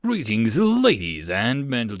Greetings, ladies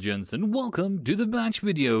and gentlemen, and welcome to the batch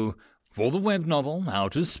video for the web novel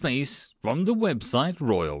Outer Space from the website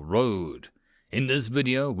Royal Road. In this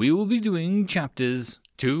video, we will be doing chapters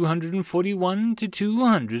 241 to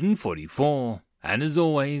 244. And as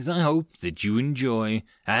always, I hope that you enjoy,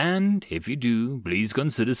 and if you do, please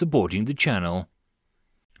consider supporting the channel.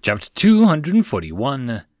 Chapter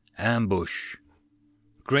 241, Ambush.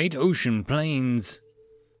 Great Ocean Plains.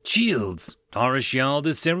 Shields! Taurus yelled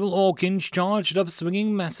as several Orkins charged up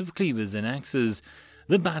swinging massive cleavers and axes.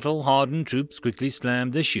 The battle-hardened troops quickly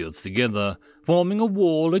slammed their shields together, forming a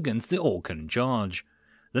wall against the Orkin charge.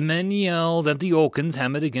 The men yelled as the Orkins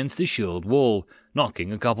hammered against the shield wall,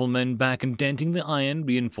 knocking a couple men back and denting the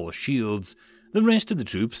iron-reinforced shields. The rest of the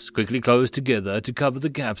troops quickly closed together to cover the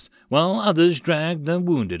gaps, while others dragged the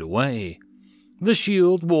wounded away. The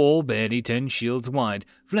shield wall, barely 10 shields wide,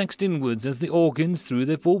 flexed inwards as the Orkins threw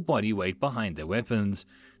their full body weight behind their weapons,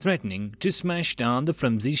 threatening to smash down the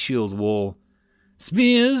flimsy shield wall.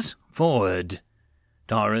 Spears, forward!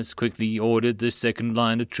 Taurus quickly ordered the second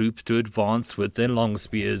line of troops to advance with their long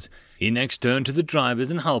spears. He next turned to the drivers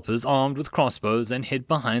and helpers armed with crossbows and hid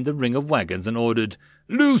behind the ring of wagons and ordered,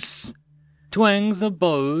 Loose! Twangs of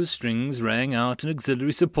bows strings rang out and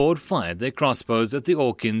auxiliary support fired their crossbows at the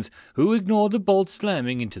Orkins, who ignored the bolts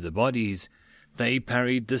slamming into the bodies. They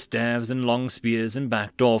parried the staves and long spears and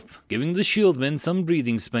backed off, giving the shieldmen some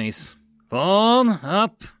breathing space. Form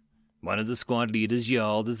up! One of the squad leaders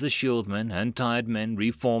yelled as the shieldmen and tired men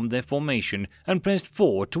reformed their formation and pressed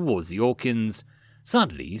forward towards the Orkins.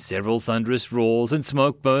 Suddenly, several thunderous roars and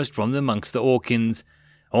smoke burst from amongst the Orkins.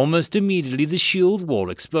 Almost immediately the shield wall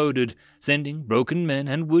exploded, sending broken men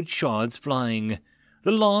and wood shards flying.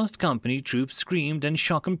 The last company troops screamed in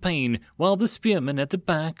shock and pain, while the spearmen at the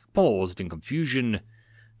back paused in confusion.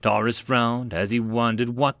 Taurus frowned as he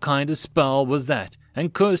wondered what kind of spell was that,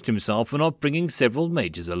 and cursed himself for not bringing several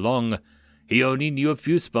mages along. He only knew a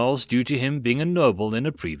few spells due to him being a noble in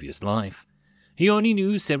a previous life. He only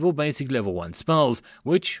knew several basic level 1 spells,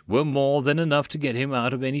 which were more than enough to get him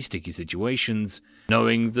out of any sticky situations.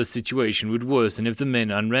 Knowing the situation would worsen if the men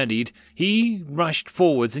unreadied, he rushed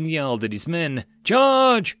forwards and yelled at his men,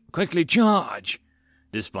 Charge! Quickly charge!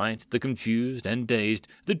 Despite the confused and dazed,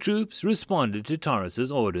 the troops responded to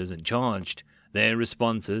Taurus's orders and charged, their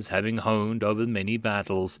responses having honed over many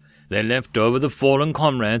battles. They leapt over the fallen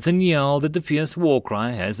comrades and yelled at the fierce war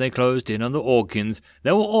cry as they closed in on the Orkins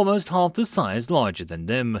that were almost half the size larger than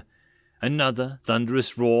them. Another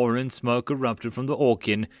thunderous roar and smoke erupted from the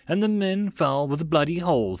Orkin, and the men fell with bloody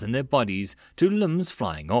holes in their bodies to limbs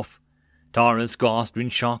flying off. Taurus gasped in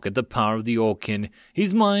shock at the power of the Orkin,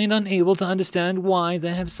 his mind unable to understand why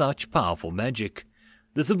they have such powerful magic.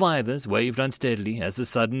 The survivors waved unsteadily as the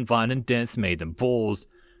sudden violent deaths made them pause.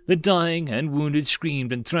 The dying and wounded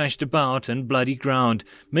screamed and thrashed about, and bloody ground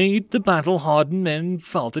made the battle-hardened men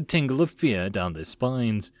felt a tingle of fear down their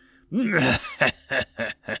spines. The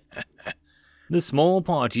small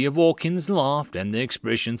party of Orkins laughed, and their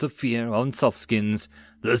expressions of fear on softskins.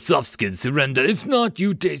 The softskins surrender, if not,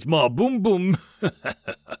 you taste more boom boom.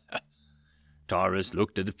 Taurus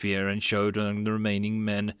looked at the fear and showed on the remaining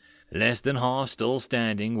men, less than half still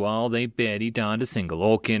standing, while they barely downed a single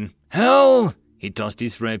Orkin. Hell! He tossed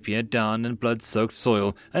his rapier down in blood-soaked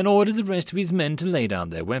soil and ordered the rest of his men to lay down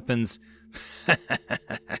their weapons.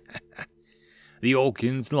 The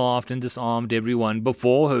Orkins laughed and disarmed everyone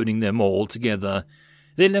before holding them all together.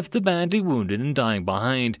 They left the badly wounded and dying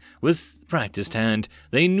behind. With practiced hand,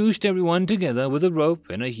 they noosed everyone together with a rope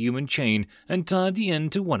and a human chain and tied the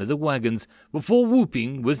end to one of the wagons before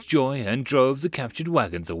whooping with joy and drove the captured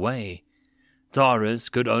wagons away. Taurus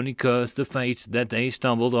could only curse the fate that they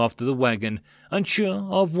stumbled after the wagon, unsure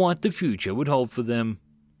of what the future would hold for them.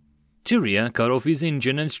 Tyria cut off his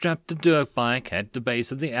engine and strapped the dirt bike at the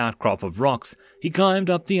base of the outcrop of rocks. He climbed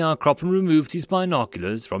up the outcrop and removed his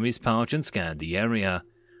binoculars from his pouch and scanned the area.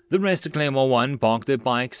 The rest of Claymore 1 parked their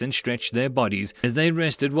bikes and stretched their bodies as they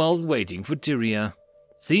rested while waiting for Tyria.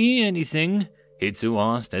 See anything? Hitsu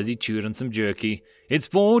asked as he chewed on some jerky. It's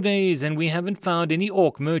 4 days and we haven't found any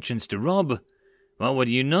orc merchants to rob. Well, what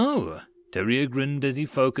do you know? Tyria grinned as he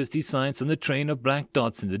focused his sights on the train of black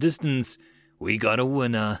dots in the distance. We got a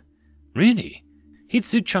winner. Really?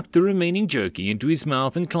 Hitsu chucked the remaining jerky into his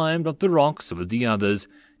mouth and climbed up the rocks with the others.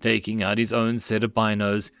 Taking out his own set of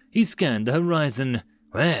binos, he scanned the horizon.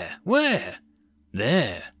 Where?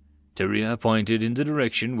 There. Tyria pointed in the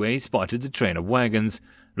direction where he spotted the train of wagons.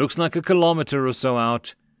 Looks like a kilometer or so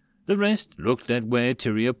out. The rest looked at where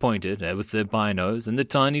Tyria pointed with their binos, and the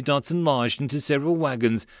tiny dots enlarged into several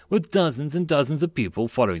wagons with dozens and dozens of people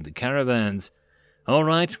following the caravans. All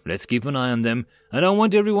right, let's keep an eye on them. I don't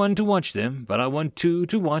want everyone to watch them, but I want two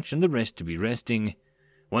to watch and the rest to be resting.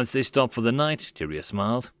 Once they stop for the night, Tyria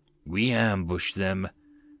smiled, we ambush them.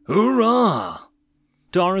 Hurrah!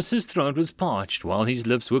 Taurus's throat was parched while his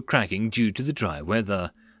lips were cracking due to the dry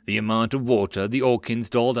weather. The amount of water the Orkins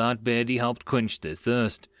doled out barely helped quench their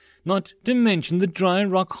thirst, not to mention the dry,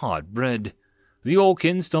 rock-hard bread. The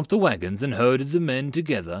Orkins stopped the wagons and herded the men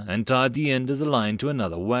together and tied the end of the line to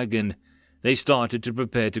another wagon. They started to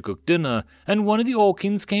prepare to cook dinner, and one of the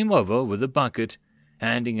Orkins came over with a bucket,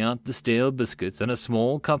 handing out the stale biscuits and a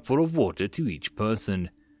small cupful of water to each person.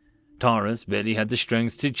 Taurus barely had the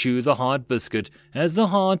strength to chew the hard biscuit, as the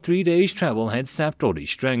hard 3 days' travel had sapped all his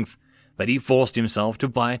strength, but he forced himself to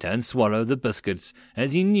bite and swallow the biscuits,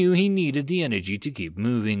 as he knew he needed the energy to keep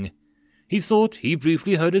moving. He thought he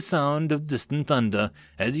briefly heard a sound of distant thunder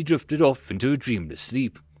as he drifted off into a dreamless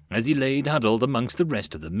sleep, as he laid huddled amongst the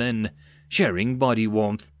rest of the men, sharing body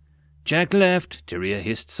warmth. Jack left, Tyria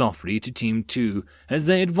hissed softly to Team 2 as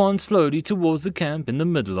they advanced slowly towards the camp in the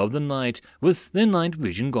middle of the night with their night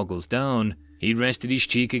vision goggles down. He rested his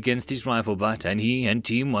cheek against his rifle butt and he and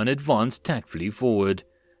Team 1 advanced tactfully forward.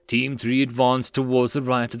 Team 3 advanced towards the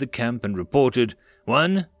right of the camp and reported,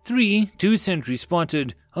 1, 3, 2 sentries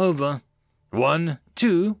spotted, over. 1,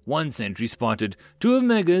 2, 1 sentry spotted, 2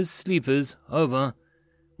 Omegas, sleepers, over.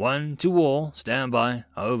 1 to all, stand by,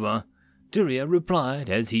 over. Tyria replied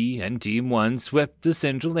as he and Team 1 swept the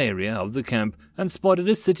central area of the camp and spotted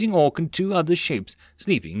a sitting orc and 2 other shapes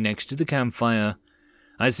sleeping next to the campfire.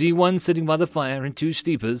 I see 1 sitting by the fire and 2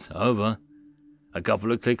 sleepers, over. A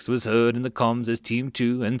couple of clicks was heard in the comms as Team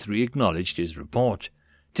 2 and 3 acknowledged his report.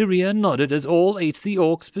 Tyria nodded as all 8 of the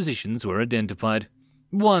orcs' positions were identified.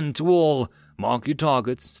 1 to all, mark your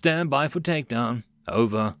targets, stand by for takedown,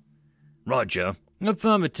 over. Roger,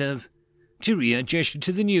 affirmative. Tyria gestured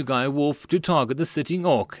to the new guy Wolf to target the sitting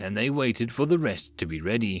orc, and they waited for the rest to be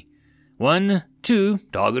ready. 1, 2,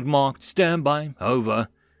 target marked, stand by, over.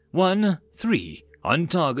 1, 3, on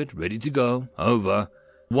target, ready to go, over.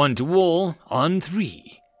 1 to all, on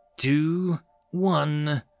 3, 2,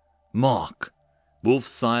 1, mark. Wolf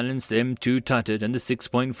silenced M2 tutted, and the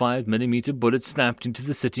 6.5mm bullet snapped into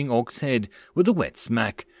the sitting orc's head with a wet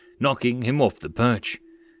smack, knocking him off the perch.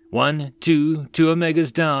 1, 2, 2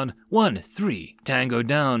 Omegas down. 1, 3, Tango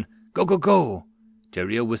down. Go, go, go.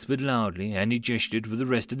 Tyria whispered loudly, and he gestured with the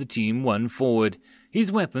rest of the Team 1 forward,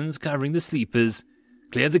 his weapons covering the sleepers.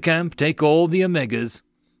 Clear the camp, take all the Omegas.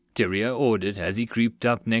 Tyria ordered as he creeped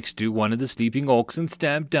up next to one of the sleeping orcs and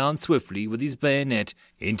stabbed down swiftly with his bayonet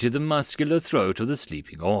into the muscular throat of the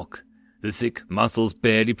sleeping orc. The thick muscles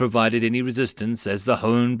barely provided any resistance as the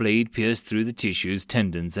honed blade pierced through the tissues,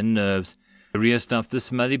 tendons, and nerves. Tyria stuffed the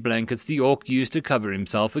smelly blankets the orc used to cover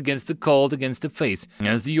himself against the cold against the face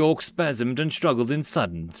as the orc spasmed and struggled in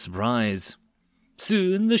sudden surprise.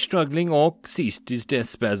 Soon the struggling orc ceased his death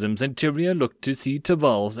spasms and Tyria looked to see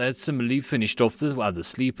Taval as similarly finished off the other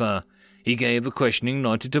sleeper. He gave a questioning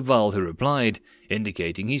nod to Taval who replied,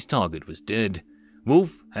 indicating his target was dead.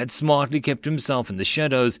 Wolf had smartly kept himself in the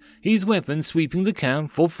shadows, his weapon sweeping the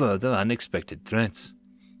camp for further unexpected threats.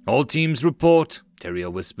 All teams report,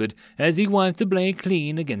 Tyria whispered as he wiped the blade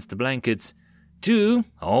clean against the blankets. 2,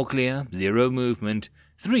 all clear, 0 movement.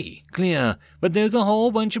 3, clear, but there's a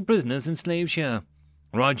whole bunch of prisoners and slaves here.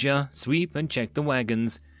 Roger, sweep and check the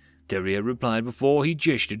wagons. Tyria replied before he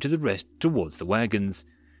gestured to the rest towards the wagons.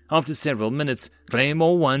 After several minutes,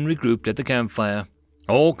 Claymore 1 regrouped at the campfire.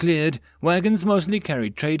 All cleared, wagons mostly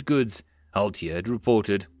carried trade goods, Altier had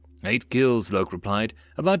reported. 8 kills, Loke replied,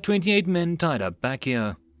 about 28 men tied up back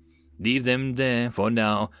here. Leave them there for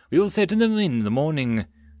now, we will settle them in the morning,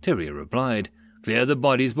 Tyria replied. Clear the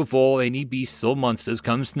bodies before any beasts or monsters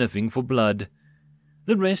come sniffing for blood.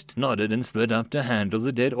 The rest nodded and split up to handle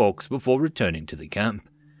the dead orcs before returning to the camp.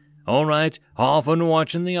 All right, half on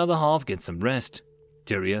watch and the other half get some rest,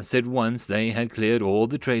 Tyria said once they had cleared all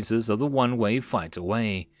the traces of the one-way fight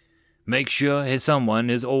away. Make sure someone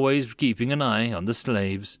is always keeping an eye on the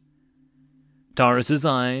slaves. Taurus's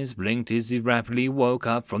eyes blinked as he rapidly woke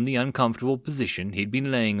up from the uncomfortable position he'd been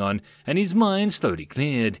laying on, and his mind slowly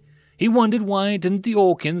cleared. He wondered why didn't the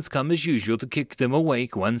Orkins come as usual to kick them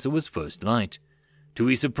awake once it was first light. To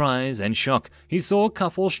his surprise and shock, he saw a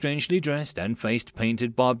couple strangely dressed and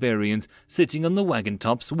face-painted barbarians sitting on the wagon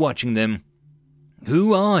tops watching them.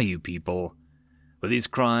 Who are you people? With his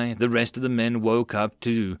cry, the rest of the men woke up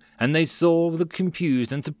too, and they were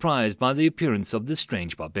confused and surprised by the appearance of the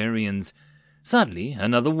strange barbarians. Suddenly,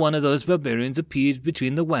 another one of those barbarians appeared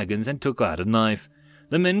between the wagons and took out a knife.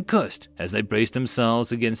 The men cursed as they braced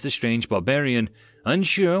themselves against the strange barbarian,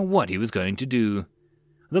 unsure what he was going to do.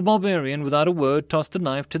 The barbarian, without a word, tossed a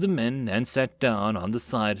knife to the men and sat down on the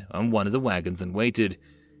side on one of the wagons and waited.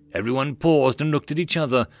 Everyone paused and looked at each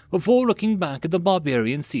other before looking back at the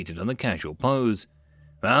barbarian seated on the casual pose.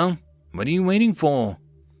 Well, what are you waiting for?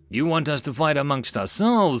 You want us to fight amongst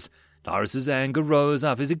ourselves? Taurus's anger rose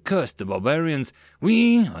up as he cursed the barbarians.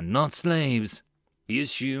 We are not slaves. He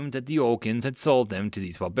assumed that the Orkins had sold them to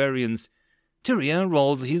these barbarians. Tyria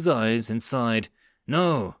rolled his eyes and sighed.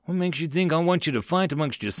 No, what makes you think I want you to fight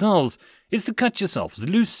amongst yourselves? It's to cut yourselves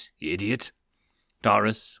loose, idiot.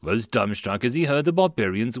 Taurus was dumbstruck as he heard the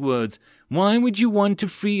barbarian's words. Why would you want to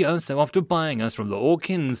free us after buying us from the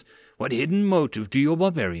Orkins? What hidden motive do your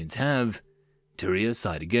barbarians have? Tyria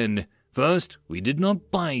sighed again. First, we did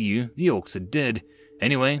not buy you. The orcs are dead.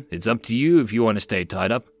 Anyway, it's up to you if you want to stay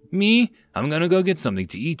tied up. Me, I'm going to go get something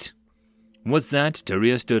to eat. With that,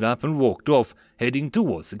 Tyria stood up and walked off, heading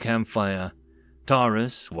towards the campfire.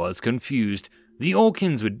 Taurus was confused. The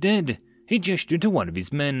Orkins were dead. He gestured to one of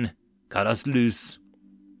his men. Cut us loose.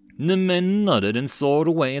 The men nodded and sawed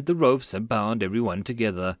away at the ropes and bound everyone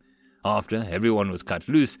together. After everyone was cut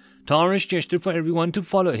loose, Taurus gestured for everyone to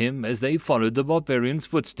follow him as they followed the barbarians'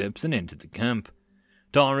 footsteps and entered the camp.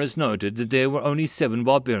 Taurus noted that there were only 7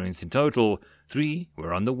 barbarians in total. 3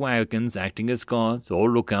 were on the wagons acting as guards or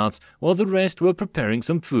lookouts, while the rest were preparing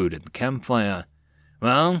some food at the campfire.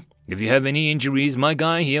 Well, if you have any injuries, my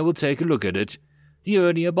guy here will take a look at it, the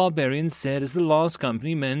earlier barbarian said as the last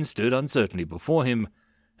company men stood uncertainly before him.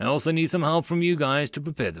 I also need some help from you guys to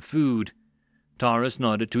prepare the food. Taurus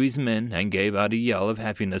nodded to his men and gave out a yell of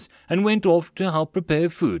happiness and went off to help prepare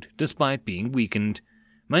food despite being weakened.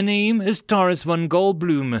 My name is Taurus von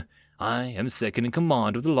Goldblum. I am second in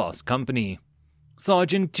command of the last company.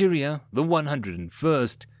 Sergeant Tyria, the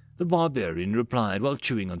 101st, the barbarian replied while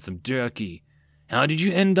chewing on some jerky. How did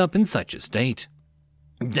you end up in such a state?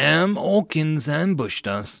 Damn Orkins ambushed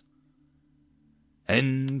us.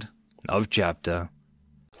 End of chapter.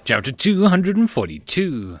 Chapter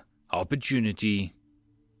 242. Opportunity.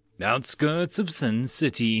 Outskirts of Sin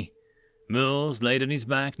City. Mills laid on his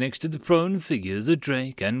back next to the prone figures of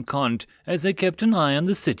Drake and Kont as they kept an eye on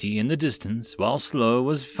the city in the distance while Slow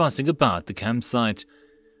was fussing about the campsite.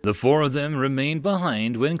 The 4 of them remained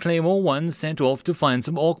behind when Claymore 1 sent off to find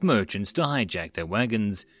some orc merchants to hijack their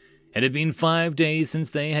wagons. It had been 5 days since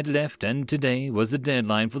they had left, and today was the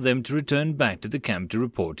deadline for them to return back to the camp to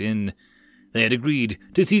report in. They had agreed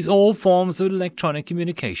to cease all forms of electronic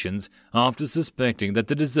communications after suspecting that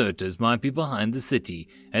the deserters might be behind the city,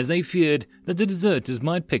 as they feared that the deserters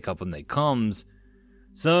might pick up on their comms.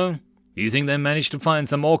 So, you think they managed to find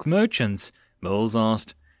some orc merchants? Mills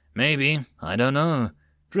asked. Maybe, I don't know.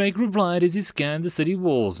 Drake replied as he scanned the city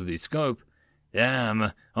walls with his scope.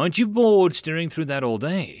 Damn, aren't you bored staring through that all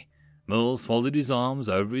day? Mills folded his arms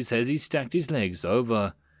over his head as he stacked his legs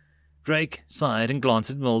over. Drake sighed and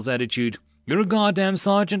glanced at Mills' attitude. You're a goddamn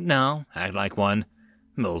sergeant now. Act like one.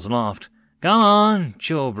 Mills laughed. Come on,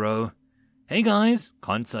 chill, bro. Hey, guys,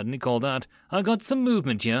 Kont suddenly called out. I got some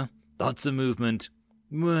movement here. Lots of movement.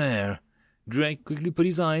 Where? Drake quickly put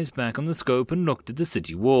his eyes back on the scope and looked at the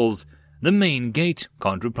city walls. The main gate,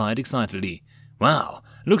 Kont replied excitedly. Wow,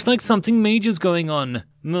 looks like something major's going on.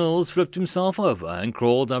 Mills flipped himself over and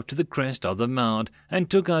crawled up to the crest of the mound and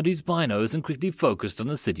took out his binos and quickly focused on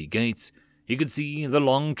the city gates. You could see the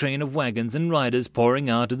long train of wagons and riders pouring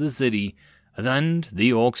out of the city, and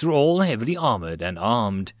the orcs were all heavily armored and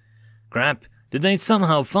armed. Crap, did they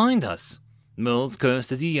somehow find us? Mills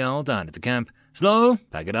cursed as he yelled down at the camp. Slow,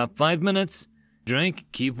 pack it up, 5 minutes. Drake,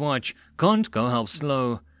 keep watch. Kont, go help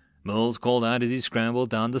Slow. Mills called out as he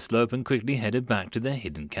scrambled down the slope and quickly headed back to their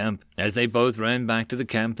hidden camp. As they both ran back to the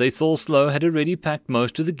camp, they saw Slow had already packed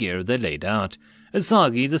most of the gear they laid out.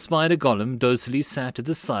 Asagi, the spider golem, docilely sat at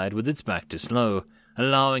the side with its back to Slow,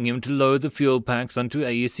 allowing him to load the fuel packs onto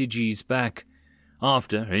ASCG's back.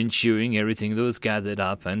 After ensuring everything that was gathered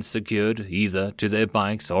up and secured either to their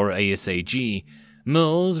bikes or ASAG,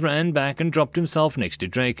 Mills ran back and dropped himself next to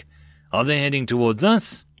Drake. Are they heading towards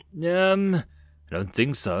us? I don't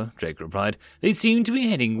think so, Drake replied. They seem to be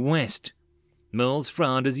heading west. Mills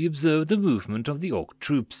frowned as he observed the movement of the orc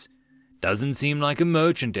troops. Doesn't seem like a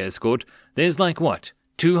merchant escort. There's 200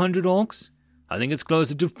 orcs? I think it's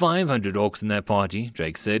closer to 500 orcs in that party,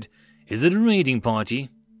 Drake said. Is it a raiding party?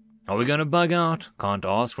 Are we going to bug out? Kont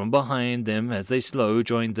asked from behind them as they Slow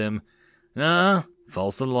joined them. Nah,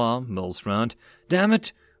 false alarm, Mills frowned. Damn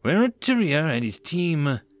it, where are Tyria and his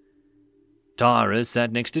team? Tara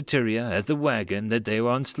sat next to Tyria as the wagon that they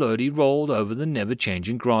were on slowly rolled over the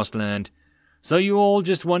never-changing grassland. So you all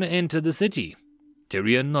just want to enter the city?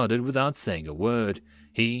 Tyria nodded without saying a word.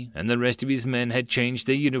 He and the rest of his men had changed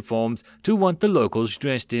their uniforms to what the locals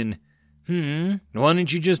dressed in. Why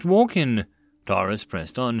don't you just walk in? Taurus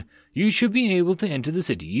pressed on. You should be able to enter the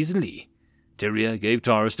city easily. Tyria gave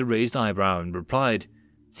Taurus a raised eyebrow and replied,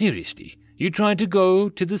 Seriously, you tried to go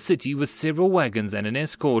to the city with several wagons and an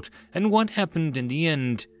escort, and what happened in the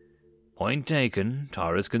end? Point taken,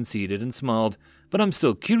 Taurus conceded and smiled, but I'm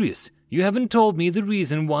still curious. You haven't told me the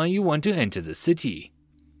reason why you want to enter the city.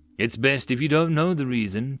 It's best if you don't know the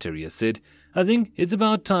reason, Tyria said. I think it's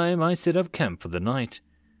about time I set up camp for the night.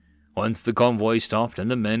 Once the convoy stopped and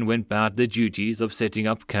the men went about their duties of setting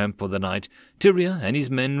up camp for the night, Tyria and his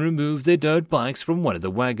men removed their dirt bikes from one of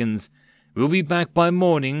the wagons. We'll be back by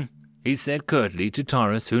morning, he said curtly to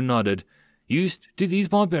Taurus, who nodded, used to these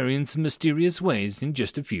barbarians' mysterious ways in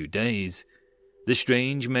just a few days. The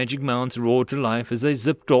strange magic mounts roared to life as they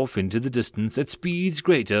zipped off into the distance at speeds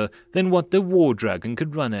greater than what the war dragon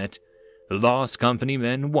could run at. The last company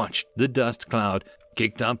men watched the dust cloud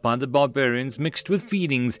kicked up by the barbarians mixed with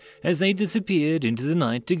feelings as they disappeared into the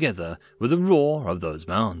night together with the roar of those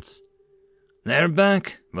mounts. They're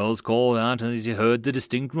back, Wells called out as he heard the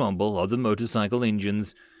distinct rumble of the motorcycle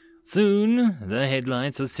engines. Soon, the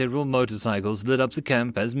headlights of several motorcycles lit up the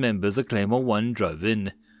camp as members of Claymore 1 drove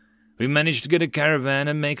in. We managed to get a caravan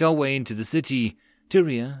and make our way into the city,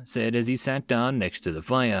 Tyria said as he sat down next to the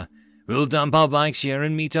fire. We'll dump our bikes here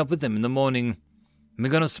and meet up with them in the morning. We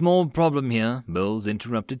got a small problem here, Bills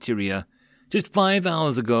interrupted Tyria. Just 5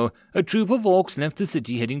 hours ago, a troop of orcs left the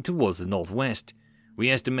city heading towards the northwest. We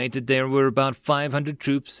estimated there were about 500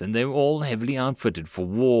 troops, and they were all heavily outfitted for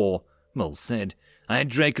war, Mills said. I had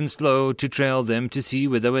Drake and Slow to trail them to see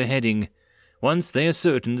where they were heading. Once they are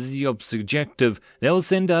certain of the objective, they'll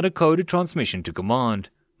send out a coded transmission to command,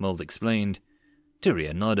 Mills explained.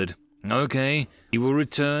 Tyria nodded. Okay, he will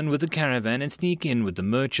return with the caravan and sneak in with the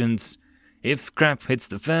merchants. If crap hits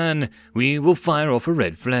the fan, we will fire off a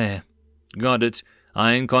red flare. Got it.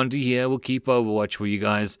 I and Conti here will keep overwatch for you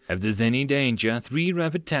guys. If there's any danger, 3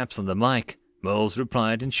 rapid taps on the mic. Mills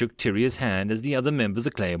replied and shook Tyria's hand as the other members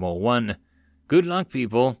of Claymore 1. Good luck,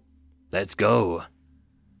 people. Let's go.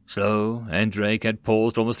 Slow and Drake had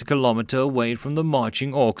paused almost a kilometer away from the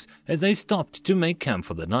marching orcs as they stopped to make camp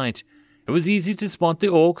for the night. It was easy to spot the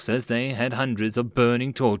orcs as they had hundreds of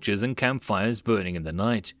burning torches and campfires burning in the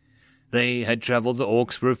night. They had traveled the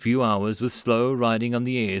orcs for a few hours with Slow riding on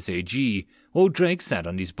the ASAG, while Drake sat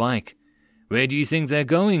on his bike. Where do you think they're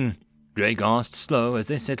going? Drake asked Slow as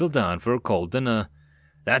they settled down for a cold dinner.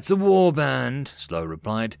 That's a war band, Slow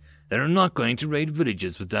replied. They're not going to raid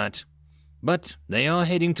villages with that. But they are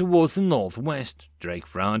heading towards the northwest, Drake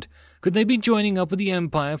frowned. Could they be joining up with the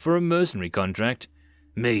Empire for a mercenary contract?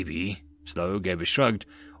 Maybe, Slow gave a shrug.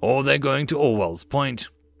 Or they're going to Orwell's Point.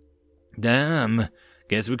 Damn.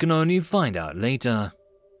 Guess we can only find out later.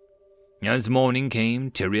 As morning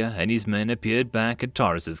came, Tyria and his men appeared back at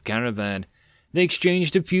Taurus's caravan. They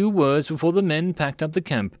exchanged a few words before the men packed up the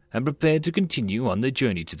camp and prepared to continue on their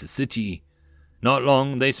journey to the city. Not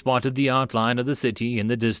long they spotted the outline of the city in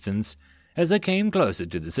the distance. As they came closer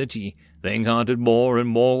to the city, they encountered more and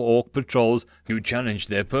more orc patrols who challenged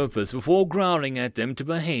their purpose before growling at them to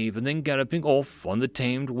behave and then galloping off on the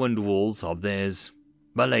tamed windwalls of theirs.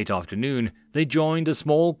 By late afternoon, they joined a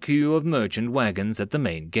small queue of merchant wagons at the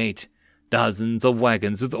main gate. Dozens of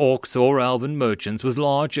wagons with orcs or elven merchants with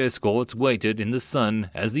large escorts waited in the sun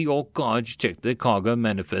as the orc guards checked their cargo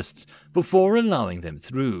manifests before allowing them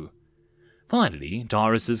through. Finally,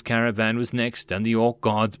 Taurus's caravan was next, and the orc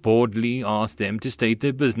guards boldly asked them to state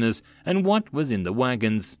their business and what was in the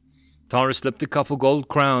wagons. Taurus slipped a couple gold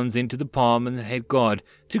crowns into the palm of the head guard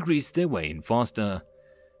to grease their way in faster.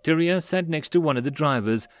 Tyria sat next to one of the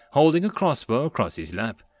drivers, holding a crossbow across his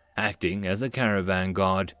lap, acting as a caravan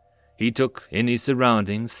guard. He took in his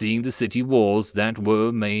surroundings, seeing the city walls that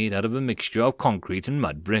were made out of a mixture of concrete and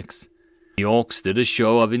mud bricks. The orcs did a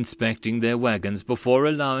show of inspecting their wagons before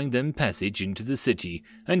allowing them passage into the city,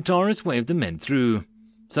 and Taurus waved the men through.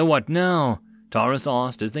 So what now? Taurus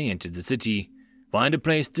asked as they entered the city. Find a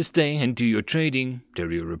place to stay and do your trading,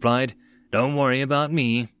 Tyria replied. Don't worry about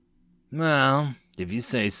me. Well, if you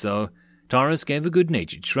say so. Taurus gave a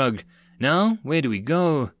good-natured shrug. Now, where do we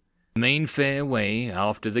go? The main fairway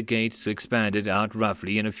after the gates expanded out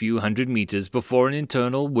roughly in a few hundred meters before an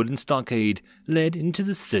internal wooden stockade led into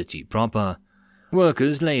the city proper.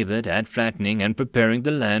 Workers labored at flattening and preparing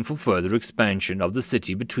the land for further expansion of the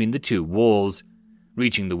city between the two walls.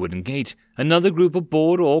 Reaching the wooden gate, another group of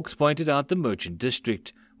bored orcs pointed out the merchant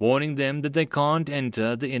district, warning them that they can't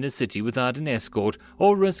enter the inner city without an escort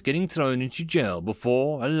or risk getting thrown into jail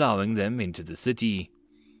before allowing them into the city.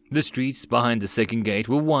 The streets behind the second gate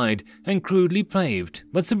were wide and crudely paved,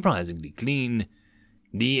 but surprisingly clean.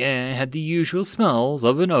 The air had the usual smells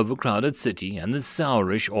of an overcrowded city and the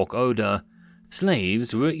sourish orc odor.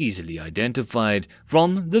 Slaves were easily identified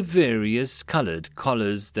from the various colored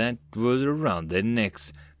collars that were around their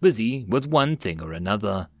necks, busy with one thing or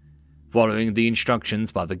another. Following the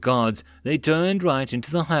instructions by the guards, they turned right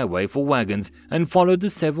into the highway for wagons and followed the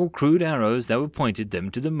several crude arrows that were pointed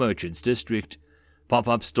them to the merchants' district.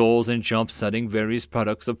 Pop-up stalls and shops selling various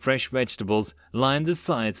products of fresh vegetables lined the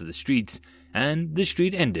sides of the streets, and the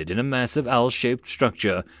street ended in a massive L-shaped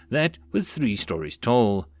structure that was 3 stories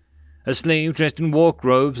tall. A slave dressed in walk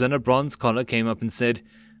robes and a bronze collar came up and said,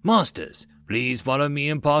 "Masters, please follow me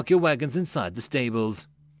and park your wagons inside the stables."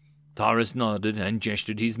 Taurus nodded and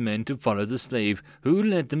gestured his men to follow the slave, who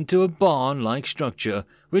led them to a barn-like structure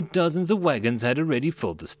where dozens of wagons had already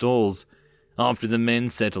filled the stalls. After the men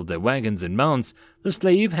settled their wagons and mounts, the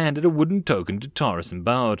slave handed a wooden token to Taurus and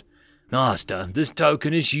bowed. "Master, this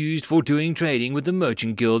token is used for doing trading with the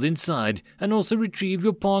merchant guild inside and also retrieve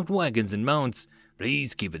your parked wagons and mounts.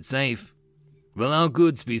 Please keep it safe." "Will our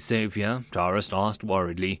goods be safe here?" Taurus asked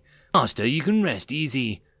worriedly. "Master, you can rest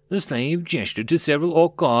easy." The slave gestured to several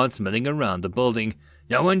orc guards milling around the building.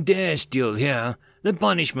 "No one dares steal here. The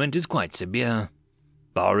punishment is quite severe."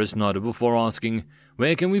 Taurus nodded before asking,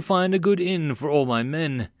 "Where can we find a good inn for all my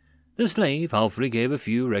men?" The slave helpfully gave a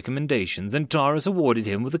few recommendations, and Taurus awarded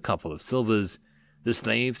him with a couple of silvers. The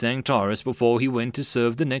slave thanked Taurus before he went to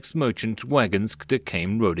serve the next merchant wagons that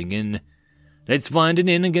came rolling in. "Let's find an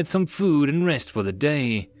inn and get some food and rest for the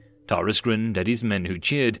day." Taurus grinned at his men who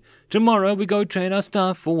cheered. "Tomorrow we go trade our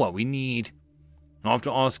stuff for what we need." After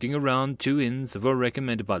asking around 2 inns that were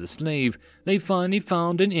recommended by the slave, they finally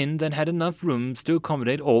found an inn that had enough rooms to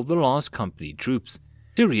accommodate all the last company troops.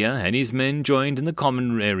 Tyria and his men joined in the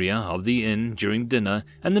common area of the inn during dinner,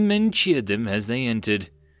 and the men cheered them as they entered.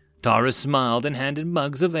 Taurus smiled and handed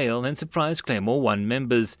mugs of ale and surprised Claymore 1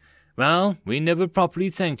 members. "Well, we never properly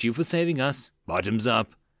thanked you for saving us. Bottoms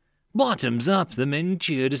up." "Bottoms up!" the men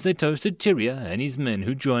cheered as they toasted Tyria and his men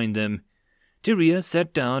who joined them. Tyria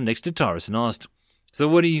sat down next to Taurus and asked, "So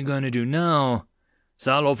what are you going to do now?"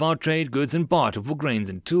 "Sell off our trade goods and barter for grains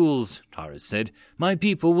and tools," Taurus said. "My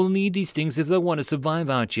people will need these things if they want to survive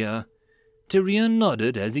out here." Tyria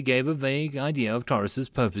nodded as he gave a vague idea of Taurus's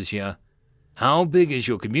purpose here. "How big is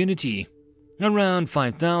your community?" "Around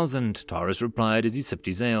 5,000, Taurus replied as he sipped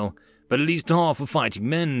his ale. "But at least half are fighting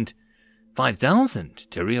men." 5,000?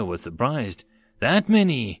 Tyria was surprised. "That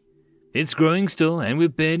many?" "It's growing still, and we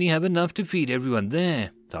barely have enough to feed everyone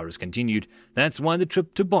there," Taurus continued. "That's why the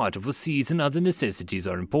trip to barter for seeds and other necessities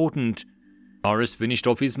are important." Taurus finished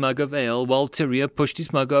off his mug of ale while Tyria pushed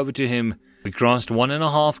his mug over to him. "We crossed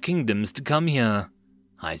 1.5 kingdoms to come here."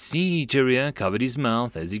 "I see," Tyria covered his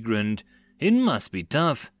mouth as he grinned. "It must be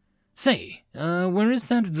tough. Say, where is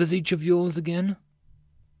that village of yours again?"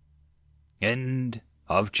 End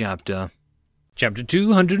of chapter. Chapter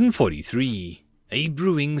 243. A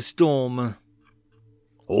Brewing Storm.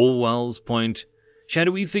 Orwell's Point.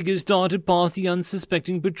 Shadowy figures darted past the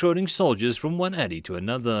unsuspecting patrolling soldiers from one alley to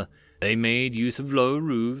another. They made use of low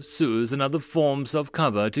roofs, sewers, and other forms of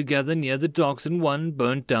cover to gather near the docks in one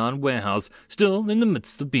burnt-down warehouse, still in the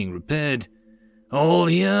midst of being repaired. "All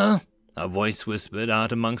here?" a voice whispered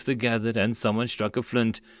out amongst the gathered, and someone struck a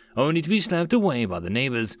flint, only to be slapped away by the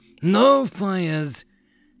neighbors. "No fires!"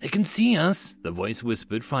 "They can see us," the voice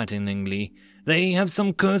whispered frighteningly. "They have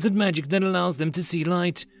some cursed magic that allows them to see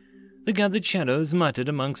light." The gathered shadows muttered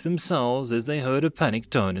amongst themselves as they heard a panicked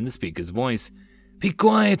tone in the speaker's voice. "Be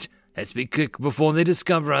quiet! Let's be quick before they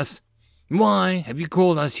discover us." "Why have you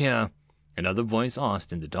called us here?" another voice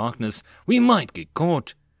asked in the darkness. "We might get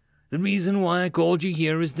caught." "The reason why I called you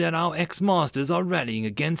here is that our ex-masters are rallying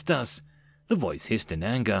against us." The voice hissed in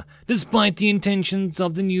anger. "Despite the intentions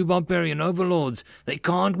of the new barbarian overlords, they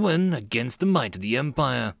can't win against the might of the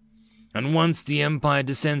Empire. And once the Empire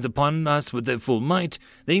descends upon us with their full might,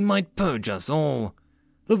 they might purge us all."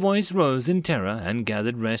 The voice rose in terror, and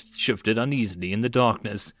gathered rest shifted uneasily in the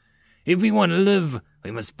darkness. "If we want to live,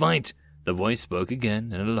 we must fight." The voice spoke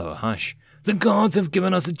again in a low hush. "The gods have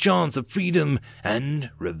given us a chance of freedom and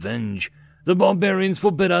revenge. The barbarians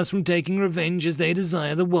forbid us from taking revenge as they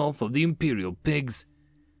desire the wealth of the imperial pigs."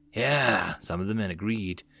 "Yeah," some of the men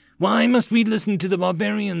agreed. "Why must we listen to the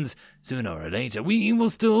barbarians? Sooner or later we will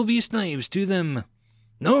still be slaves to them."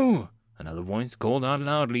 "No," another voice called out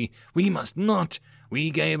loudly. "We must not. We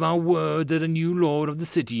gave our word to the new lord of the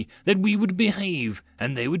city that we would behave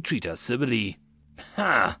and they would treat us civilly."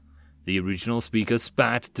 "Ha!" the original speaker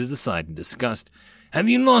spat to the side in disgust. "Have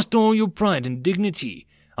you lost all your pride and dignity?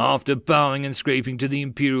 after bowing and scraping to the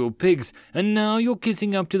imperial pigs, and now you're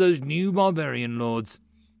kissing up to those new barbarian lords."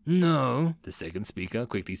 "No," the second speaker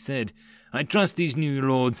quickly said. "I trust these new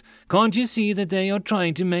lords. Can't you see that they are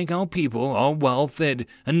trying to make our people are well fed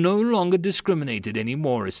and no longer discriminated any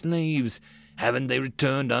more as slaves? Haven't they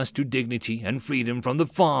returned us to dignity and freedom from the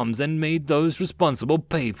farms and made those responsible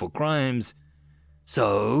pay for crimes?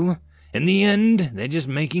 So, in the end, they're just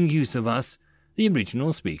making use of us," the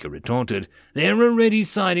original speaker retorted. "They're already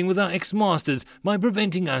siding with our ex-masters by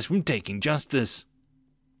preventing us from taking justice.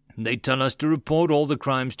 They tell us to report all the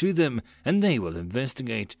crimes to them, and they will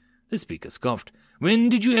investigate." The speaker scoffed. "When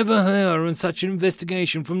did you ever hear of such an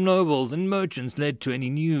investigation from nobles and merchants led to any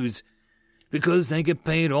news?" "Because they get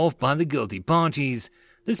paid off by the guilty parties,"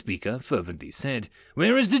 the speaker fervently said.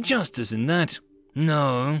 "Where is the justice in that?"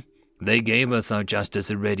 "No, they gave us our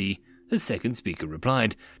justice already," the second speaker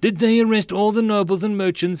replied. "Did they arrest all the nobles and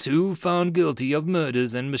merchants who found guilty of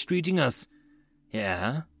murders and mistreating us?"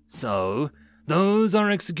 "Yeah, so those are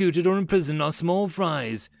executed or imprisoned are small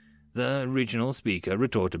fries," the original speaker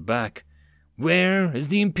retorted back. "Where is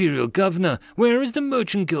the imperial governor? Where is the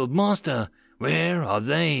merchant guild master? Where are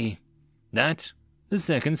they?" That the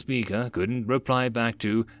second speaker couldn't reply back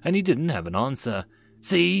to, and he didn't have an answer.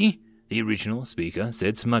 "See," the original speaker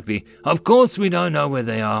said smugly, "of course we don't know where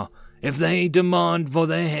they are. If they demand for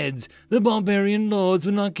their heads, the barbarian lords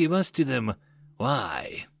will not give us to them.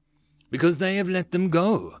 Why? Because they have let them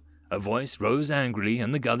go." A voice rose angrily,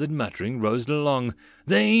 and the gathered muttering rose along.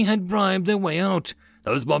 "They had bribed their way out.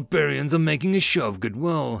 Those barbarians are making a show of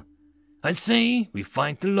goodwill. I say we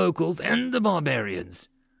fight the locals and the barbarians."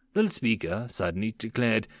 The speaker suddenly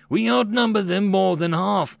declared, "We outnumber them more than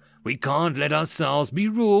half. We can't let ourselves be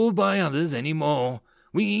ruled by others any more.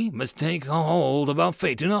 We must take a hold of our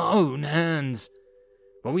fate in our own hands."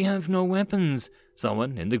 "But we have no weapons,"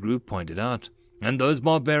 someone in the group pointed out. "And those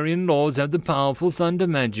barbarian lords have the powerful thunder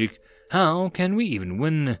magic. How can we even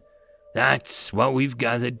win?" "That's what we've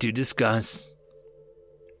gathered to discuss."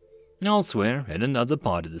 Elsewhere, in another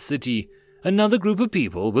part of the city, another group of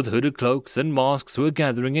people with hooded cloaks and masks were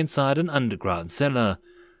gathering inside an underground cellar.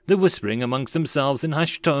 They were whispering amongst themselves in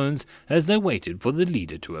hushed tones as they waited for the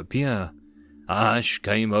leader to appear. A hush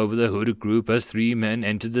came over the hooded group as 3 men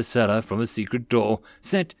entered the cellar from a secret door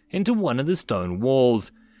set into one of the stone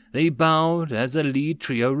walls. They bowed as the lead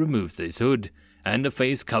trio removed his hood, and a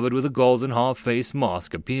face covered with a golden half-face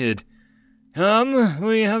mask appeared. "Come,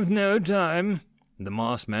 we have no time," the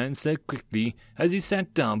masked man said quickly as he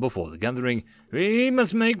sat down before the gathering. "We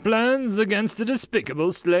must make plans against the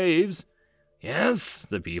despicable slaves." "Yes,"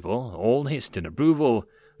 the people all hissed in approval.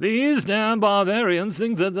 "These damn barbarians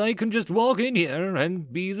think that they can just walk in here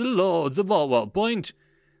and be the lords of Orwell Point,"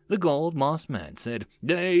 the gold-masked man said.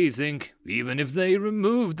 "They think, even if they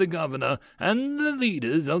removed the governor and the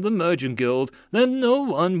leaders of the merchant guild, that no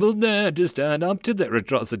one will dare to stand up to their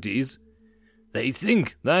atrocities. They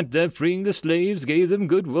think that their freeing the slaves gave them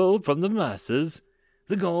goodwill from the masses."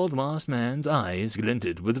 The gold-masked man's eyes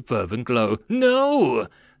glinted with a fervent glow. "No!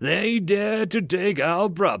 They dare to take our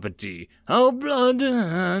property, our blood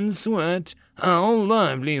and sweat, our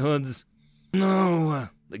livelihoods." "No,"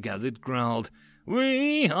 the gathered growled.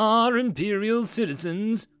 "We are imperial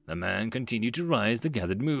citizens," the man continued to rise the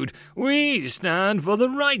gathered mood. "We stand for the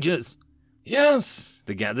righteous." "Yes,"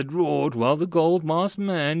 the gathered roared, while the gold-masked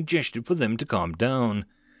man gestured for them to calm down.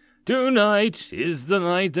 "Tonight is the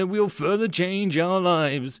night that will further change our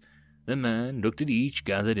lives." The man looked at each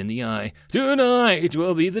gathered in the eye. "Tonight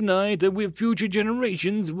will be the night that future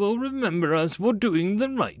generations will remember us for doing the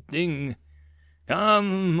right thing.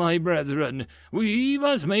 Come, my brethren, we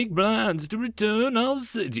must make plans to return our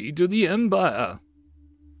city to the Empire."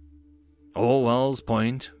 Orwell's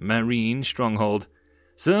Point, Marine Stronghold.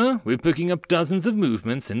 "Sir, we're picking up dozens of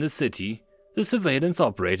movements in the city," the surveillance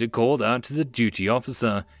operator called out to the duty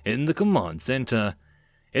officer in the command center.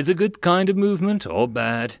 "Is it a good kind of movement or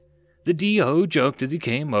bad?" The DO joked as he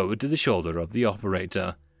came over to the shoulder of the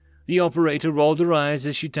operator. The operator rolled her eyes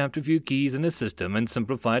as she tapped a few keys in a system and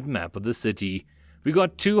simplified map of the city. "We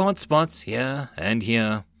got 2 hot spots here and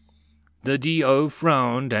here." The DO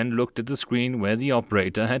frowned and looked at the screen where the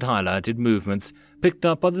operator had highlighted movements picked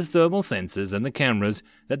up by the thermal sensors and the cameras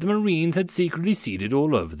that the Marines had secretly seeded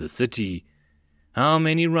all over the city. "How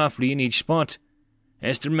many roughly in each spot?"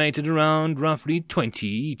 "Estimated around roughly 20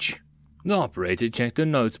 each." The operator checked the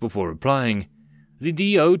notes before replying. The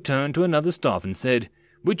DO turned to another staff and said,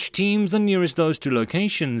 "Which teams are nearest those 2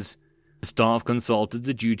 locations?" The staff consulted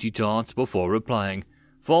the duty charts before replying.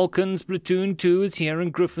 "Falcon's Platoon 2 is here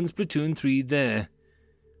and Griffin's Platoon 3 there."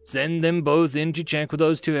 "Send them both in to check with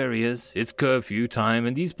those 2 areas. It's curfew time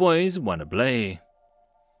and these boys want to play."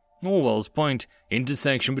 Orwell's Point,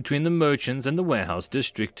 intersection between the Merchants and the Warehouse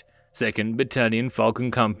District. 2nd Battalion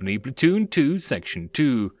Falcon Company, Platoon 2, Section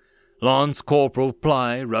 2. Lance Corporal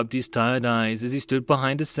Ply rubbed his tired eyes as he stood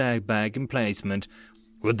behind a sandbag emplacement,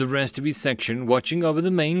 with the rest of his section watching over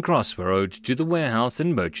the main crossroad to the Warehouse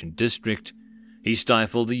and Merchant District. He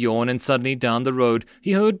stifled a yawn, and suddenly down the road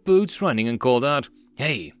he heard Boots running and called out,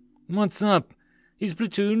 "Hey, what's up?" His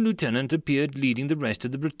platoon lieutenant appeared, leading the rest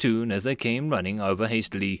of the platoon as they came running over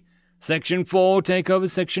hastily. "Section 4, take over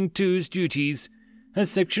Section 2's duties." As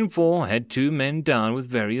Section 4 had 2 men down with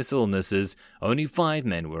various illnesses, only 5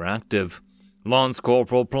 men were active. Lance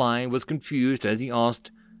Corporal Ply was confused as he asked,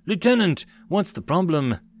 "Lieutenant, what's the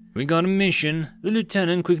problem?" "We got a mission." The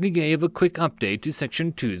lieutenant quickly gave a quick update to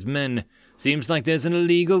Section 2's men. "Seems like there's an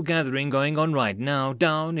illegal gathering going on right now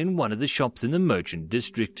down in one of the shops in the Merchant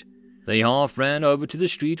District." They half ran over to the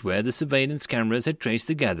street where the surveillance cameras had traced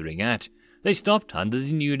the gathering at. They stopped under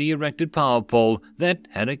the newly erected power pole that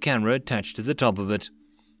had a camera attached to the top of it.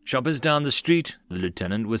 "Shop is down the street," the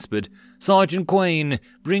lieutenant whispered. "Sergeant Quayne,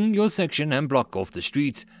 bring your section and block off the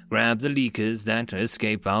streets. Grab the leakers that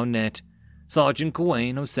escape our net." Sergeant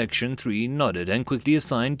Quayne of Section 3 nodded and quickly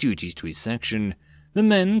assigned duties to his section. The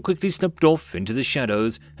men quickly slipped off into the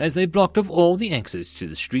shadows as they blocked off all the exits to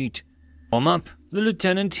the street. "Form up," the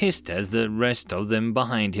lieutenant hissed as the rest of them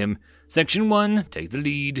behind him. "Section 1, take the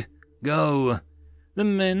lead. Go." The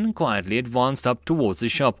men quietly advanced up towards the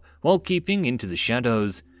shop while keeping into the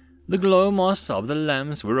shadows. The glow moss of the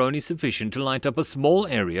lamps were only sufficient to light up a small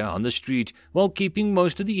area on the street while keeping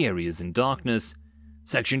most of the areas in darkness.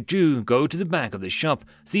 "Section 2, go to the back of the shop,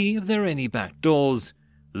 see if there are any back doors."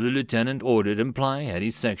 The lieutenant ordered, and Ply at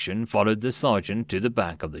his section followed the sergeant to the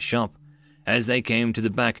back of the shop. As they came to the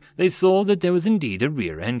back, they saw that there was indeed a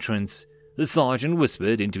rear entrance. The sergeant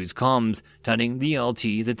whispered into his comms, telling the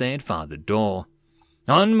LT that they had found a door.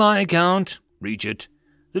 "On my account, reach it,"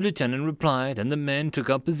 the lieutenant replied, and the men took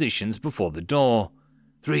up positions before the door.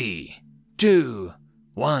 3, 2,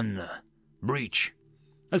 1, breach.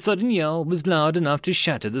 A sudden yell was loud enough to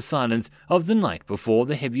shatter the silence of the night before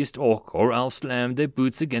the heaviest orc or elf slammed their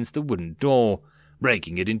boots against the wooden door,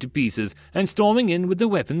 breaking it into pieces and storming in with the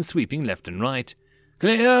weapons sweeping left and right.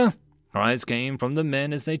 "Clear!" cries came from the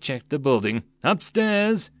men as they checked the building.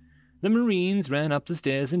 "Upstairs!" The Marines ran up the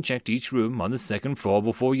stairs and checked each room on the 2nd floor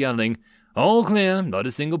before yelling, "All clear, not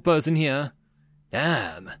a single person here."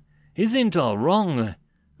 "Damn, his intel wrong,"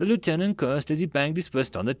 the lieutenant cursed as he banged his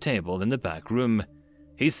fist on the table in the back room.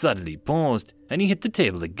 He suddenly paused, and he hit the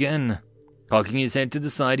table again. Cocking his head to the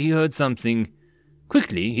side, he heard something.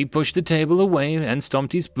 Quickly, he pushed the table away and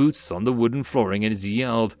stomped his boots on the wooden flooring as he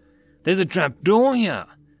yelled, "There's a trap door here!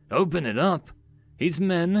 Open it up!" His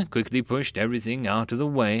men quickly pushed everything out of the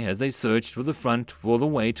way as they searched for the front for the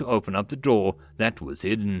way to open up the door that was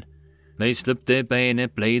hidden. They slipped their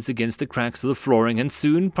bayonet blades against the cracks of the flooring and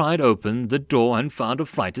soon pried open the door and found a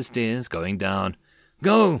flight of stairs going down.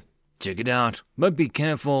 "Go! Check it out, but be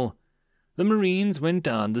careful." The Marines went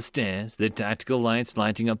down the stairs, their tactical lights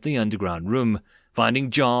lighting up the underground room, finding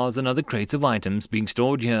jars and other crates of items being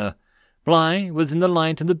stored here. Ply was in the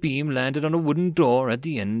light and the beam landed on a wooden door at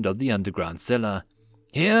the end of the underground cellar.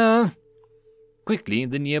 "Here!" Quickly,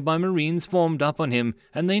 the nearby Marines formed up on him,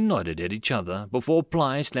 and they nodded at each other before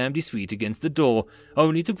Ply slammed his feet against the door,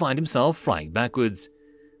 only to find himself flying backwards.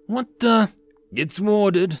 "What the—" "It's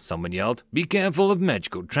warded," someone yelled. "Be careful of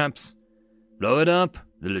magical traps." "Blow it up,"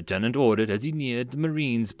 the lieutenant ordered as he neared the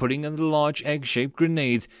Marines, pulling in the large egg-shaped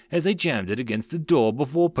grenades as they jammed it against the door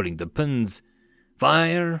before pulling the pins.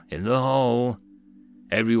 "Fire in the hole."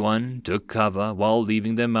 Everyone took cover while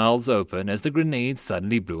leaving their mouths open as the grenades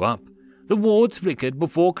suddenly blew up. The wards flickered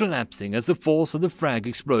before collapsing as the force of the frag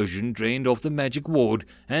explosion drained off the magic ward,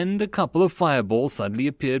 and a couple of fireballs suddenly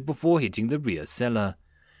appeared before hitting the rear cellar.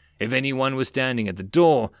 If anyone was standing at the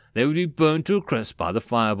door, they would be burned to a crisp by the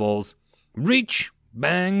fireballs. "Reach!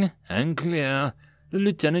 Bang! And clear!" the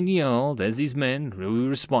lieutenant yelled as his men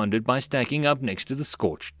responded by stacking up next to the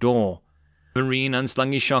scorched door. Marine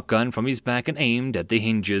unslung his shotgun from his back and aimed at the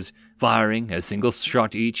hinges, firing a single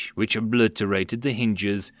shot each, which obliterated the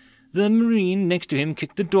hinges. The Marine next to him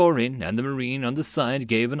kicked the door in, and the Marine on the side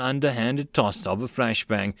gave an underhanded toss of a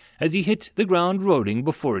flashbang as he hit the ground rolling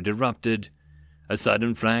before it erupted. A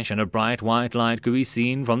sudden flash and a bright white light could be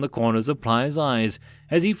seen from the corners of Ply's eyes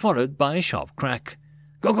as he followed by a sharp crack.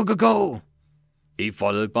 "Go, go, go, go!" He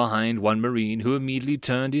followed behind one Marine who immediately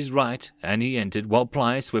turned his right, and he entered while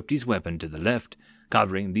Ply swept his weapon to the left,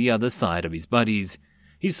 covering the other side of his buddies.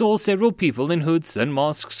 He saw several people in hoods and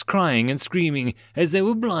masks crying and screaming as they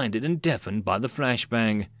were blinded and deafened by the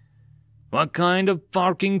flashbang. "What kind of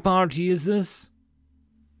barking party is this?"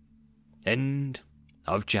 End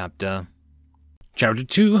of chapter. Chapter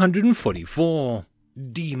 244.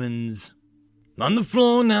 Demons. On the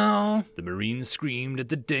floor now, the Marines screamed at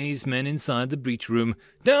the dazed men inside the breach room.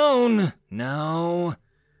 Down! Now!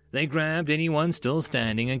 They grabbed anyone still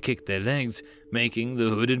standing and kicked their legs, making the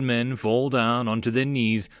hooded men fall down onto their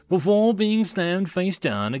knees before being slammed face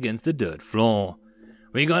down against the dirt floor.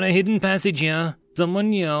 We got a hidden passage here,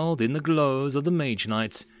 someone yelled in the glows of the mage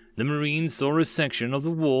lights. The Marines saw a section of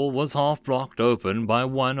the wall was half blocked open by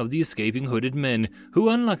one of the escaping hooded men, who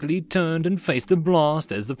unluckily turned and faced the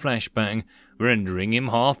blast as the flashbang, rendering him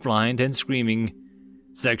half blind and screaming.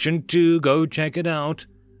 Section 2, go check it out.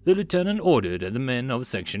 The lieutenant ordered, and the men of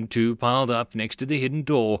Section 2 piled up next to the hidden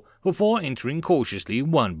door before entering cautiously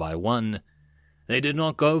one by one. They did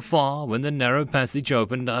not go far when the narrow passage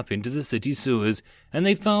opened up into the city sewers, and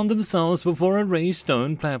they found themselves before a raised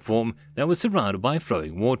stone platform that was surrounded by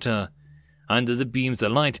flowing water. Under the beams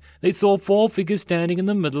of light, they saw 4 figures standing in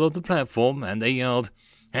the middle of the platform, and they yelled,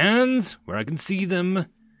 "Hands, where I can see them!"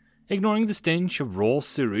 Ignoring the stench of raw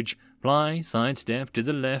sewage, Bly sidestepped to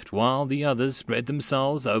the left while the others spread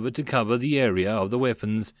themselves over to cover the area of the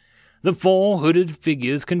weapons. The 4 hooded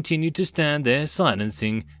figures continued to stand there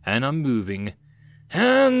silencing and unmoving.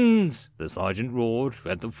 "Hands!" the sergeant roared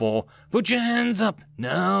at the 4. "Put your hands up,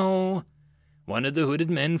 now!" One of the hooded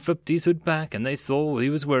men flipped his hood back, and they saw he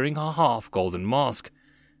was wearing a half-golden mask.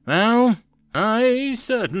 "Well, I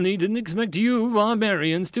certainly didn't expect you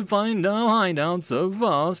barbarians to find our hideout so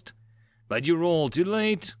fast. But you're all too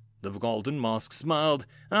late." The golden mask smiled.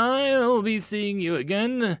 "I'll be seeing you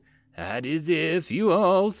again. That is if you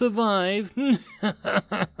all survive."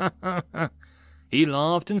 He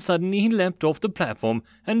laughed, and suddenly he leapt off the platform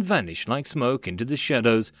and vanished like smoke into the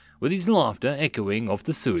shadows, with his laughter echoing off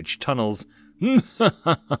the sewage tunnels.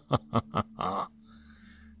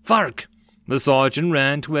 Fark! The sergeant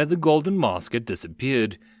ran to where the golden mask had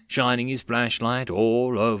disappeared, shining his flashlight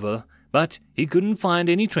all over, but he couldn't find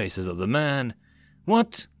any traces of the man.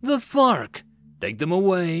 "What the fark? Take them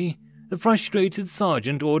away!" The frustrated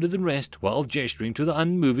sergeant ordered the rest while gesturing to the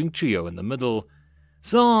unmoving trio in the middle.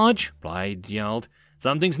 "Sarge," Blythe yelled,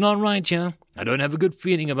 "something's not right here. I don't have a good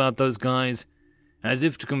feeling about those guys." As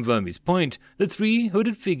if to confirm his point, the 3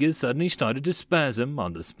 hooded figures suddenly started to spasm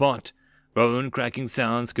on the spot. Bone-cracking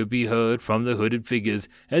sounds could be heard from the hooded figures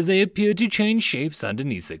as they appeared to change shapes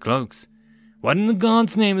underneath their cloaks. What in the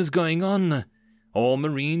God's name is going on? All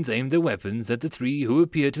Marines aimed their weapons at the 3 who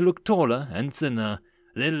appeared to look taller and thinner,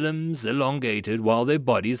 their limbs elongated while their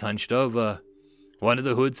bodies hunched over. One of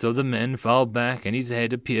the hoods of the men fell back and his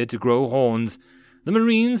head appeared to grow horns. The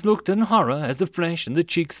Marines looked in horror as the flesh and the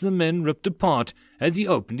cheeks of the men ripped apart as he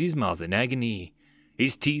opened his mouth in agony.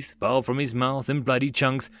 His teeth fell from his mouth in bloody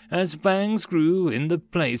chunks as fangs grew in the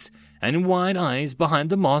place, and wide eyes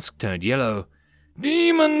behind the mask turned yellow.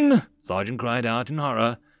 "Demon!" Sergeant cried out in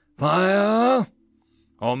horror. "Fire!"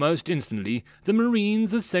 Almost instantly, the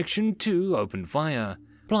Marines of Section 2 opened fire.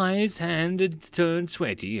 Blythe's hand had turned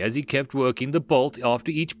sweaty as he kept working the bolt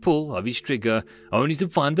after each pull of his trigger, only to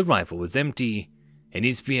find the rifle was empty. In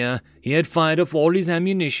his fear, he had fired off all his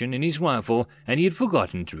ammunition in his rifle, and he had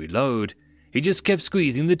forgotten to reload. He just kept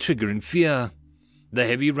squeezing the trigger in fear. The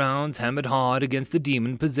heavy rounds hammered hard against the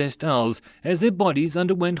demon-possessed elves as their bodies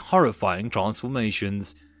underwent horrifying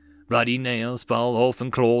transformations. Bloody nails fell off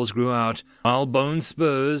and claws grew out, while bone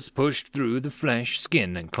spurs pushed through the flesh,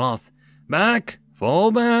 skin, and cloth. "Back!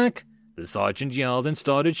 Fall back!" The sergeant yelled and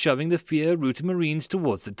started shoving the fear-rooted Marines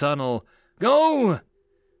towards the tunnel. "Go!"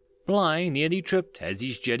 Bly nearly tripped as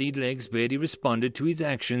his jetty legs barely responded to his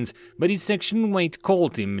actions, but his section weight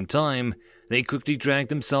called him in time. They quickly dragged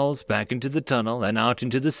themselves back into the tunnel and out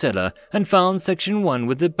into the cellar, and found Section 1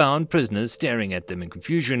 with the bound prisoners staring at them in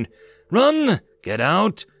confusion. "Run! Get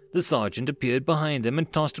out!" The sergeant appeared behind them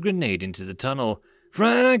and tossed a grenade into the tunnel.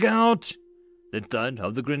 "Frag out!" The thud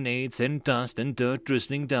of the grenade sent dust and dirt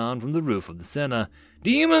drizzling down from the roof of the cellar.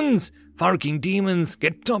 "Demons! Farking demons!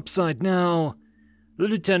 Get topside now!" The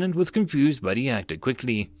lieutenant was confused, but he acted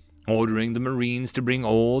quickly, ordering the Marines to bring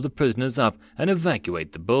all the prisoners up and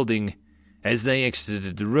evacuate the building. As they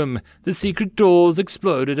exited the room, the secret doors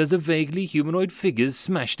exploded as a vaguely humanoid figure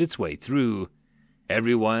smashed its way through.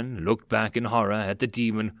 Everyone looked back in horror at the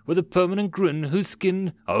demon with a permanent grin whose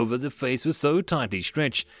skin over the face was so tightly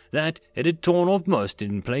stretched that it had torn off most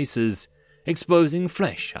in places, exposing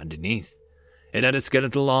flesh underneath. It had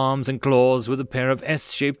skeletal arms and claws with a pair of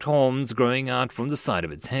S-shaped horns growing out from the side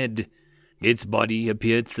of its head. Its body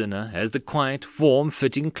appeared thinner as the quiet,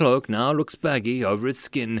 form-fitting cloak now looks baggy over its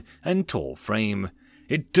skin and tall frame.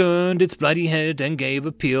 It turned its bloody head and gave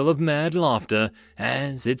a peal of mad laughter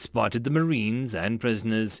as it spotted the Marines and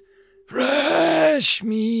prisoners. Fresh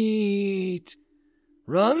meat!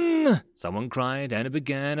 Run! Someone cried, and it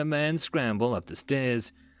began a man's scramble up the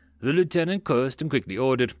stairs. The lieutenant cursed and quickly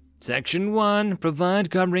ordered, Section 1,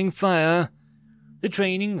 provide covering fire. The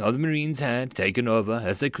training of the Marines had taken over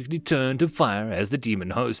as they quickly turned to fire as the demon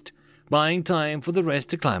host, buying time for the rest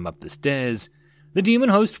to climb up the stairs. The demon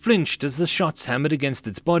host flinched as the shots hammered against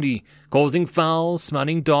its body, causing foul,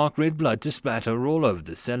 smelling dark red blood to splatter all over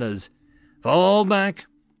the cellars. Fall back!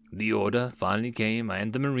 The order finally came,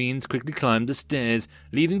 and the Marines quickly climbed the stairs,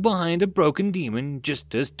 leaving behind a broken demon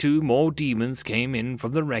just as 2 more demons came in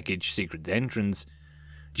from the wreckage secret entrance.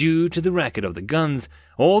 Due to the racket of the guns,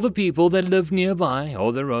 all the people that lived nearby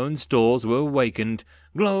or their own stores were awakened,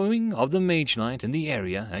 glowing of the mage light in the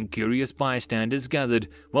area, and curious bystanders gathered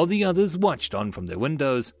while the others watched on from their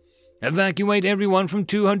windows. Evacuate everyone from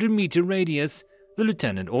 200-meter radius, the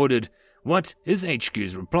lieutenant ordered. What is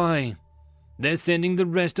HQ's reply? They're sending the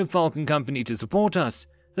rest of Falcon Company to support us,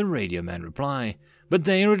 the radio man replied, but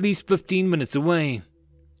they are at least 15 minutes away.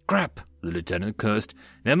 Crap, the lieutenant cursed.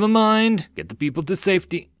 Never mind, get the people to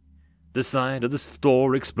safety. The side of the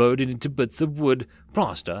store exploded into bits of wood,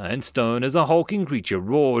 plaster, and stone as a hulking creature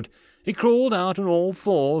roared. It crawled out on all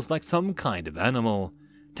fours like some kind of animal.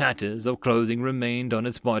 Tatters of clothing remained on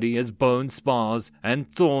its body as bone spars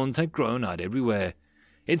and thorns had grown out everywhere.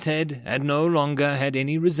 Its head had no longer had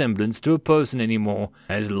any resemblance to a person anymore,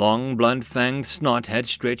 as long blunt-fanged snot had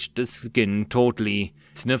stretched the skin tautly,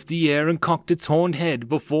 sniffed the air and cocked its horned head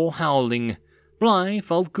before howling. Bly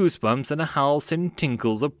felt goosebumps and a howl sent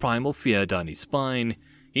tinkles of primal fear down his spine.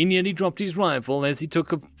 He nearly dropped his rifle as he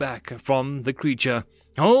took it back from the creature.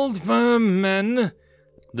 Hold firm, men!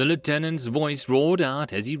 The lieutenant's voice roared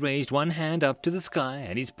out as he raised one hand up to the sky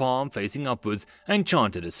and his palm facing upwards and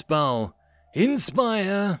chanted a spell.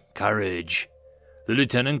 Inspire courage. The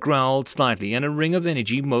lieutenant growled slightly and a ring of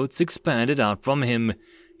energy motes expanded out from him.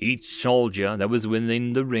 Each soldier that was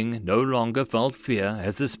within the ring no longer felt fear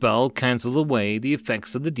as the spell cancelled away the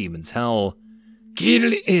effects of the demon's hell.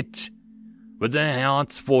 Kill it! With their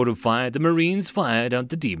hearts fortified, the Marines fired at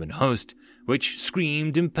the demon host, which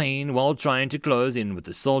screamed in pain while trying to close in with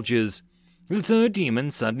the soldiers. The 3rd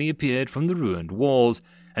demon suddenly appeared from the ruined walls,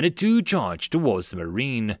 and it too charged towards the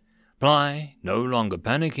Marine. Bly, no longer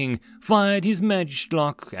panicking, fired his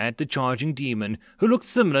matchlock at the charging demon, who looked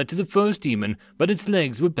similar to the first demon, but its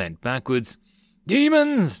legs were bent backwards.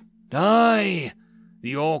 Demons! Die!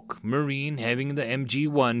 The Orc Marine, having the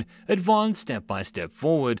MG-1, advanced step by step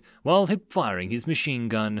forward, while hip-firing his machine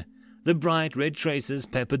gun. The bright red tracers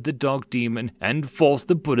peppered the dog demon and forced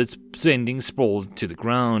the bullets sending sprawled to the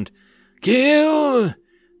ground. Kill!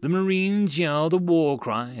 The Marines yelled a war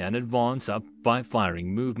cry and advanced up by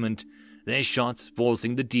firing movement, their shots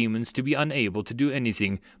forcing the demons to be unable to do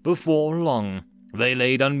anything. Before long, they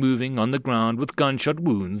laid unmoving on the ground with gunshot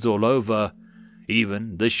wounds all over.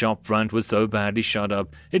 Even the shop front was so badly shut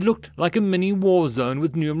up, it looked like a mini war zone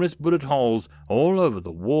with numerous bullet holes all over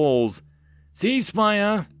the walls.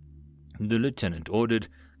 Ceasefire! The lieutenant ordered.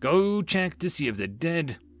 Go check to see if they're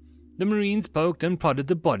dead. The Marines poked and prodded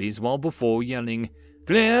the bodies while before yelling,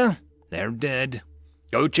 Clear! They're dead.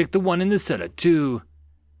 Go check the one in the cellar, too.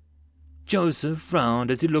 Joseph frowned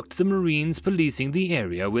as he looked at the Marines policing the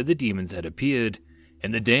area where the demons had appeared.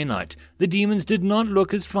 In the daylight, the demons did not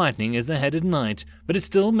look as frightening as they had at night, but it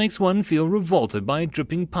still makes one feel revolted by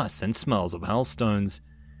dripping pus and smells of hellstones.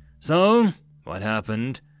 So, what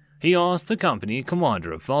happened? He asked the company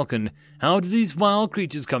commander of Falcon. How did these vile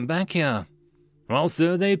creatures come back here? Well,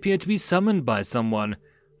 sir, they appear to be summoned by someone.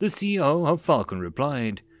 The CO of Falcon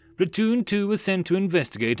replied. Platoon 2 was sent to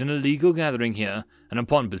investigate an illegal gathering here, and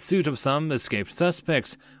upon pursuit of some escaped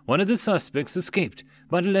suspects, one of the suspects escaped,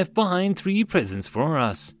 but left behind 3 presents for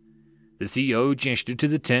us. The CO gestured to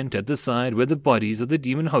the tent at the side where the bodies of the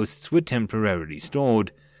demon hosts were temporarily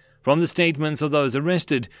stored. From the statements of those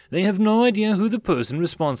arrested, they have no idea who the person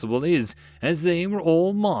responsible is, as they were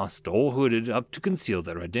all masked or hooded up to conceal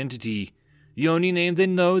their identity. The only name they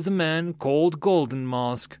know is a man called Golden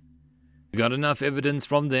Mask. We got enough evidence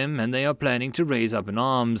from them, and they are planning to raise up in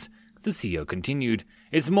arms. The CO continued.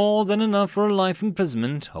 It's more than enough for a life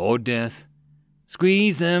imprisonment or death.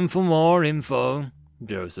 Squeeze them for more info,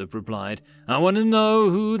 Joseph replied. I want to know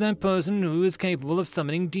who that person who is capable of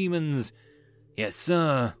summoning demons. Yes,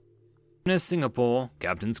 sir. Singapore,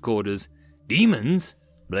 captain's quarters. Demons?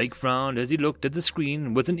 Blake frowned as he looked at the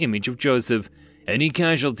screen with an image of Joseph. Any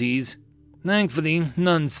casualties? Thankfully,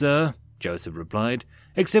 none, sir, Joseph replied,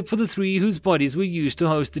 except for the 3 whose bodies were used to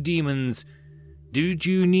host the demons. Did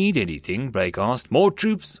you need anything? Blake asked. More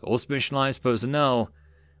troops or specialized personnel?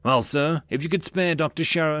 Well, sir, if you could spare Dr.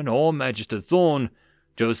 Sharon or Magister Thorne.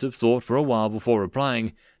 Joseph thought for a while before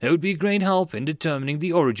replying. There would be great help in determining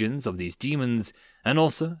the origins of these demons, and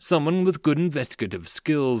also someone with good investigative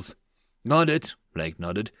skills. Got it, Blake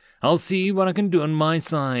nodded. I'll see what I can do on my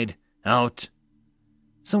side. Out.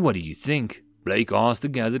 So what do you think? Blake asked the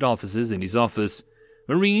gathered officers in his office.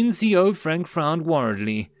 Marine CO Frank frowned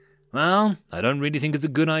worriedly. Well, I don't really think it's a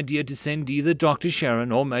good idea to send either Dr.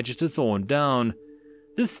 Sharon or Magister Thorne down.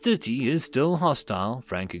 The city is still hostile,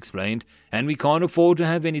 Frank explained, and we can't afford to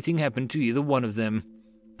have anything happen to either one of them.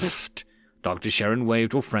 Pfft, Dr. Sharon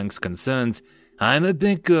waved off Frank's concerns. I'm a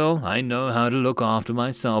big girl, I know how to look after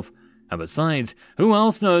myself. And besides, who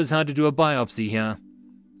else knows how to do a biopsy here?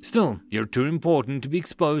 Still, you're too important to be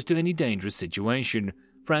exposed to any dangerous situation,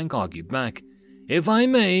 Frank argued back. If I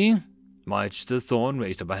may, Magister Thorne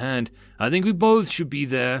raised up a hand. I think we both should be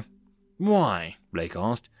there. Why? Blake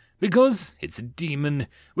asked. Because it's a demon,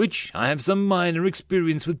 which I have some minor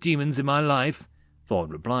experience with demons in my life, Thorne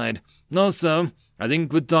replied. Also, I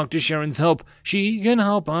think with Dr. Sharon's help, she can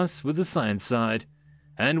help us with the science side.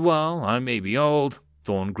 And while I may be old,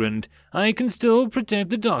 Thorne grinned, I can still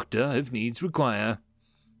protect the doctor if needs require.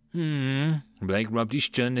 Blake rubbed his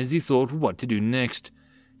chin as he thought what to do next.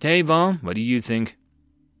 Tavor, what do you think?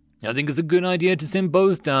 I think it's a good idea to send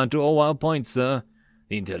both down to Orwell Point, sir,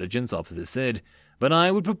 the intelligence officer said, but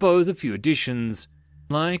I would propose a few additions.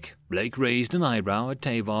 Like, Blake raised an eyebrow at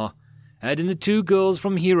Tavor. Add in the 2 girls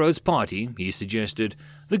from Hero's party, he suggested.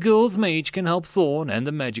 The girl's mage can help Thorne and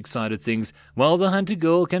the magic side of things, while the hunter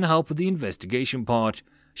girl can help with the investigation part.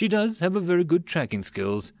 She does have a very good tracking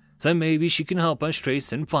skills, so maybe she can help us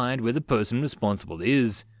trace and find where the person responsible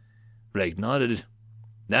is. Blake nodded.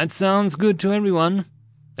 That sounds good to everyone.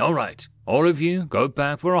 All right, all of you, go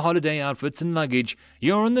back for our holiday outfits and luggage.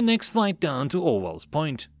 You're on the next flight down to Orwell's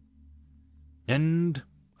Point. End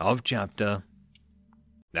of chapter.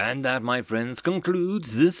 And that, my friends,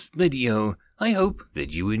 concludes this video. I hope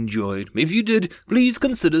that you enjoyed. If you did, please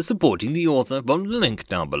consider supporting the author from the link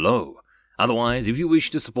down below. Otherwise, if you wish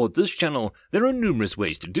to support this channel, there are numerous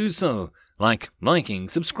ways to do so, like liking,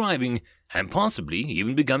 subscribing, and possibly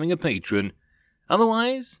even becoming a patron.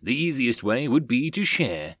 Otherwise, the easiest way would be to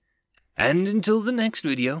share. And until the next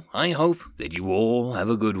video, I hope that you all have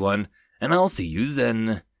a good one, and I'll see you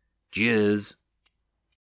then. Cheers.